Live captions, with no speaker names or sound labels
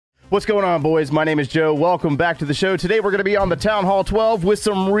What's going on, boys? My name is Joe. Welcome back to the show. Today we're going to be on the Town Hall 12 with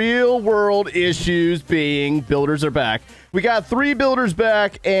some real world issues being builders are back. We got 3 builders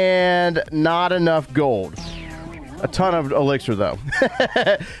back and not enough gold. A ton of elixir, though.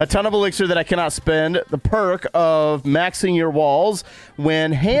 A ton of elixir that I cannot spend. The perk of maxing your walls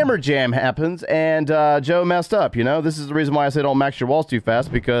when hammer jam happens, and Joe messed up, you know? This is the reason why I say don't max your walls too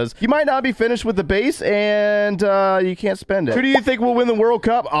fast, because you might not be finished with the base, and you can't spend it. Who do you think will win the World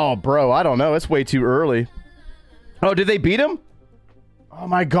Cup? Oh, bro, I don't know. It's way too early. Oh, did they beat him? Oh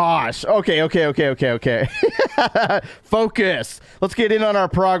my gosh. Okay. Focus. Let's get in on our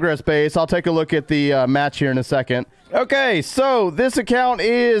progress base. I'll take a look at the match here in a second. Okay, so this account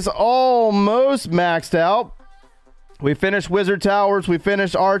is almost maxed out. We finished Wizard Towers. We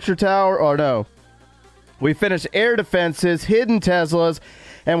finished Archer Tower. Oh, no. We finished Air Defenses, Hidden Teslas,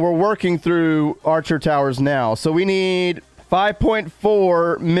 and we're working through Archer Towers now. So we need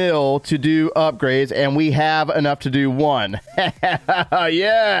 5.4 mil to do upgrades, and we have enough to do 1.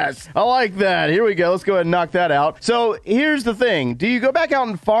 Yes, I like that. Here we go. Let's go ahead and knock that out. So here's the thing. Do you go back out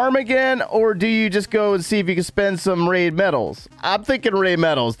and farm again, or do you just go and see if you can spend some raid medals? I'm thinking raid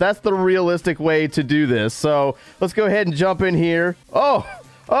medals. That's the realistic way to do this. So let's go ahead and jump in here.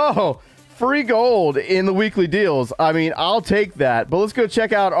 Oh, free gold in the weekly deals. I mean, I'll take that. But let's go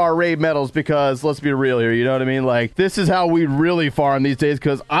check out our raid medals, because let's be real here. You know what I mean? Like, this is how we really farm these days,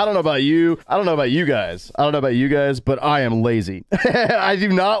 because I don't know about you. I don't know about you guys. But I am lazy. I do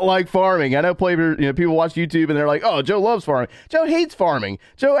not like farming. I know people watch YouTube and they're like, oh, Joe loves farming. Joe hates farming.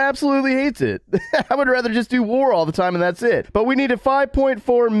 Joe absolutely hates it. I would rather just do war all the time and that's it. But we needed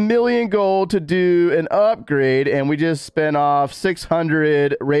 5.4 million gold to do an upgrade, and we just spent off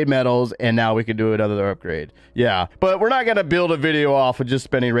 600 raid medals, and now we can do another upgrade. Yeah, but we're not going to build a video off of just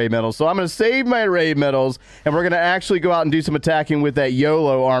spending raid medals. So I'm going to save my raid medals, and we're going to actually go out and do some attacking with that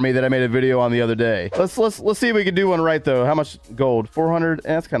YOLO army that I made a video on the other day. Let's see if we can do one right, though. How much gold? 400?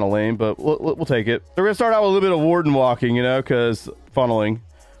 That's kind of lame, but we'll take it. So we're going to start out with a little bit of warden walking, you know, because funneling.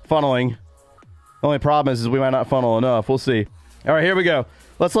 The only problem is we might not funnel enough. We'll see. All right, here we go.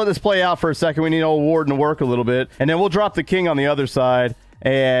 Let's let this play out for a second. We need old warden to work a little bit, and then we'll drop the king on the other side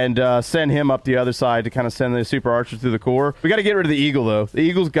and send him up the other side to kind of send the super archers through the core. We got to get rid of the eagle, though. The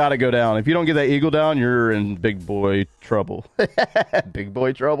eagle's got to go down. If you don't get that eagle down, you're in big boy trouble. Big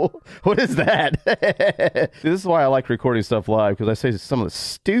boy trouble? What is that? This is why I like recording stuff live, because I say some of the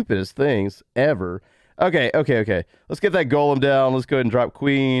stupidest things ever. Okay. Let's get that golem down. Let's go ahead and drop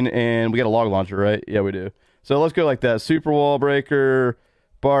queen, and we got a log launcher, right? Yeah, we do. So let's go like that. Super wall breaker,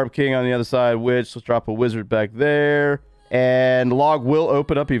 barb king on the other side, witch. Let's drop a wizard back there. And log will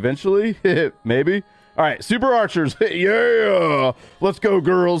open up eventually. Maybe. All right, super archers. Yeah. Let's go,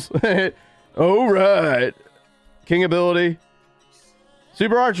 girls. All right. King ability.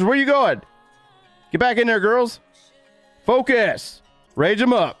 Super archers, where you going? Get back in there, girls. Focus. Rage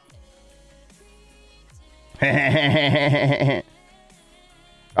them up. All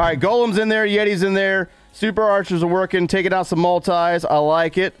right, golems in there. Yetis in there. Super archers are working. Taking out some multis. I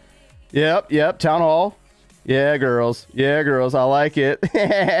like it. Yep. Town hall. Yeah, girls. I like it.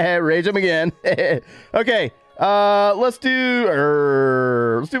 Rage them again. Okay. Let's do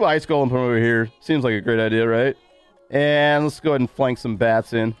ice golem from over here. Seems like a great idea, right? And let's go ahead and flank some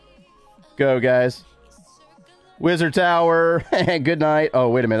bats in. Go, guys. Wizard tower. Good night. Oh,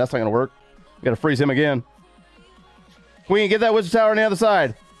 wait a minute. That's not gonna work. We gotta freeze him again. Queen, get that wizard tower on the other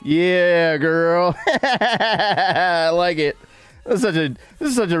side. Yeah, girl. I like it. This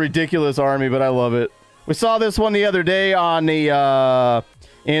is such a ridiculous army, but I love it. We saw this one the other day on the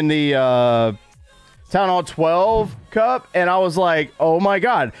in the Town Hall 12 Cup, and I was like, oh my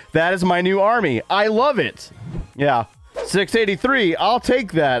god, that is my new army. I love it. Yeah. 683. I'll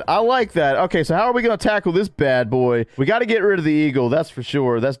take that. I like that. Okay, so how are we going to tackle this bad boy? We got to get rid of the eagle, that's for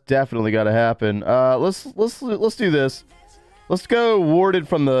sure. That's definitely got to happen. Let's do this. Let's go warded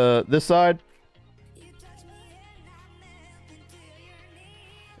from this side.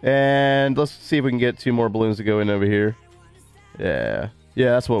 And let's see if we can get 2 more balloons to go in over here. Yeah,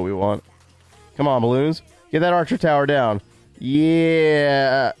 that's what we want. Come on, balloons. Get that archer tower down.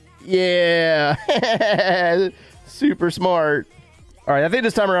 Yeah. Super smart. All right, I think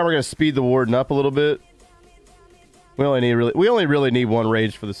this time around we're going to speed the warden up a little bit. We only really need 1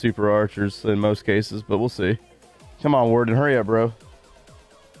 rage for the super archers in most cases, but we'll see. Come on, warden, hurry up, bro.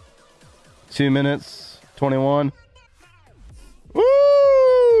 2 minutes, 21.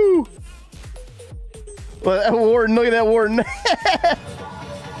 Woo! Well, that warden, look at that warden.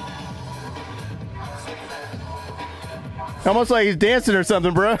 Almost like he's dancing or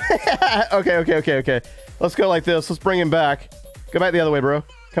something, bro. Okay. Let's go like this. Let's bring him back. Go back the other way, bro.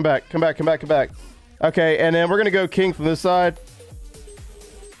 Come back, come back, come back, come back. Okay, and then we're going to go king from this side.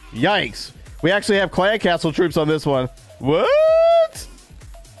 Yikes. We actually have clan castle troops on this one. What?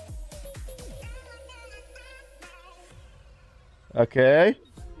 Okay.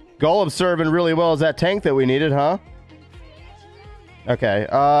 Golem serving really well as that tank that we needed, huh? Okay,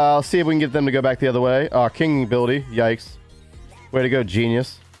 I'll see if we can get them to go back the other way. King ability. Yikes. Way to go,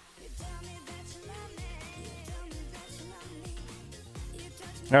 genius.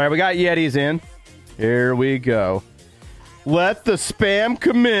 All right, we got Yetis in. Here we go. Let the spam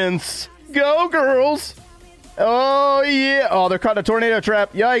commence. Go, girls. Oh, yeah. Oh, they're caught in a tornado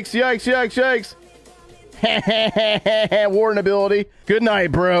trap. Yikes, yikes, yikes, yikes. Warden ability. Good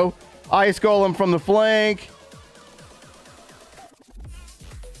night, bro. Ice Golem from the flank.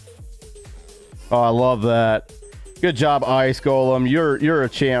 Oh, I love that. Good job, Ice Golem. You're a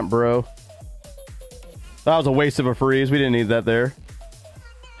champ, bro. That was a waste of a freeze. We didn't need that there.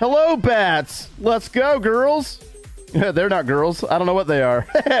 Hello, bats. Let's go, girls. They're not girls. I don't know what they are.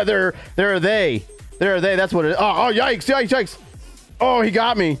 They're they. They're they. That's what it is. Oh, yikes, yikes, yikes. Oh, he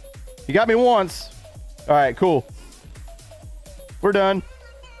got me. He got me once. All right, cool. We're done.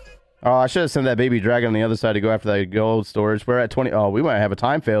 Oh, I should have sent that baby dragon on the other side to go after that gold storage. We're at 20. Oh, we might have a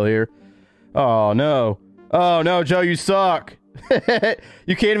time fail here. Oh, no. Oh, no, Joe, you suck.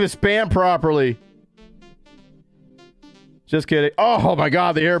 You can't even spam properly. Just kidding. Oh, my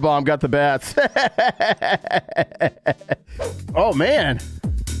God, the air bomb got the bats. Oh, man.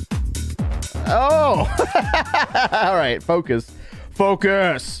 Oh. All right, focus.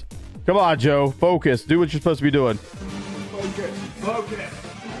 Focus. Come on, Joe. Focus. Do what you're supposed to be doing. Focus. Focus.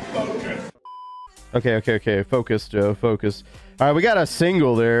 Focus. Okay, okay, okay. Focus, Joe. Focus. All right, we got a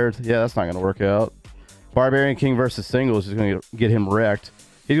single there. Yeah, that's not going to work out. Barbarian King versus single is just going to get him wrecked.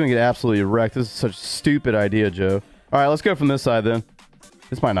 He's going to get absolutely wrecked. This is such a stupid idea, Joe. All right, let's go from this side then.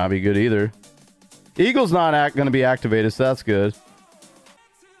 This might not be good either. Eagle's not going to be activated, so that's good.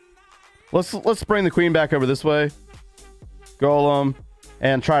 Let's bring the queen back over this way. Golem.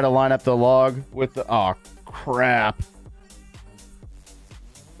 And try to line up the log with the... Oh, crap.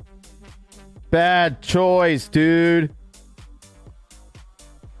 Bad choice, dude.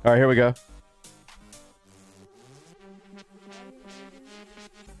 All right, here we go.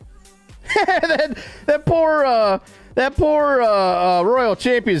 that poor royal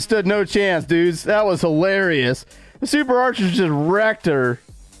champion stood no chance, dudes. That was hilarious. The super archers just wrecked her.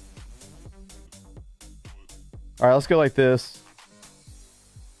 All right, let's go like this.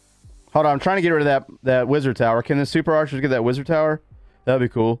 Hold on, I'm trying to get rid of that wizard tower. Can the super archers get that wizard tower? That'd be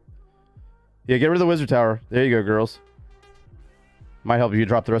cool. Yeah, get rid of the wizard tower. There you go, girls. Might help if you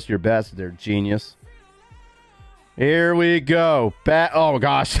drop the rest of your bats. They're genius. Here we go. Bat. Oh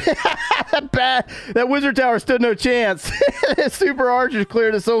gosh, that wizard tower stood no chance. Super archers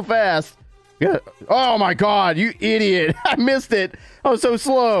cleared it so fast. Yeah. Oh my God, you idiot! I missed it. I was so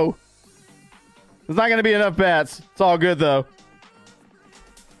slow. There's not gonna be enough bats. It's all good though.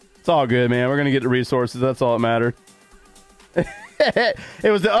 It's all good, man. We're gonna get the resources. That's all that mattered.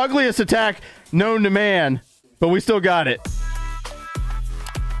 It was the ugliest attack known to man, but we still got it.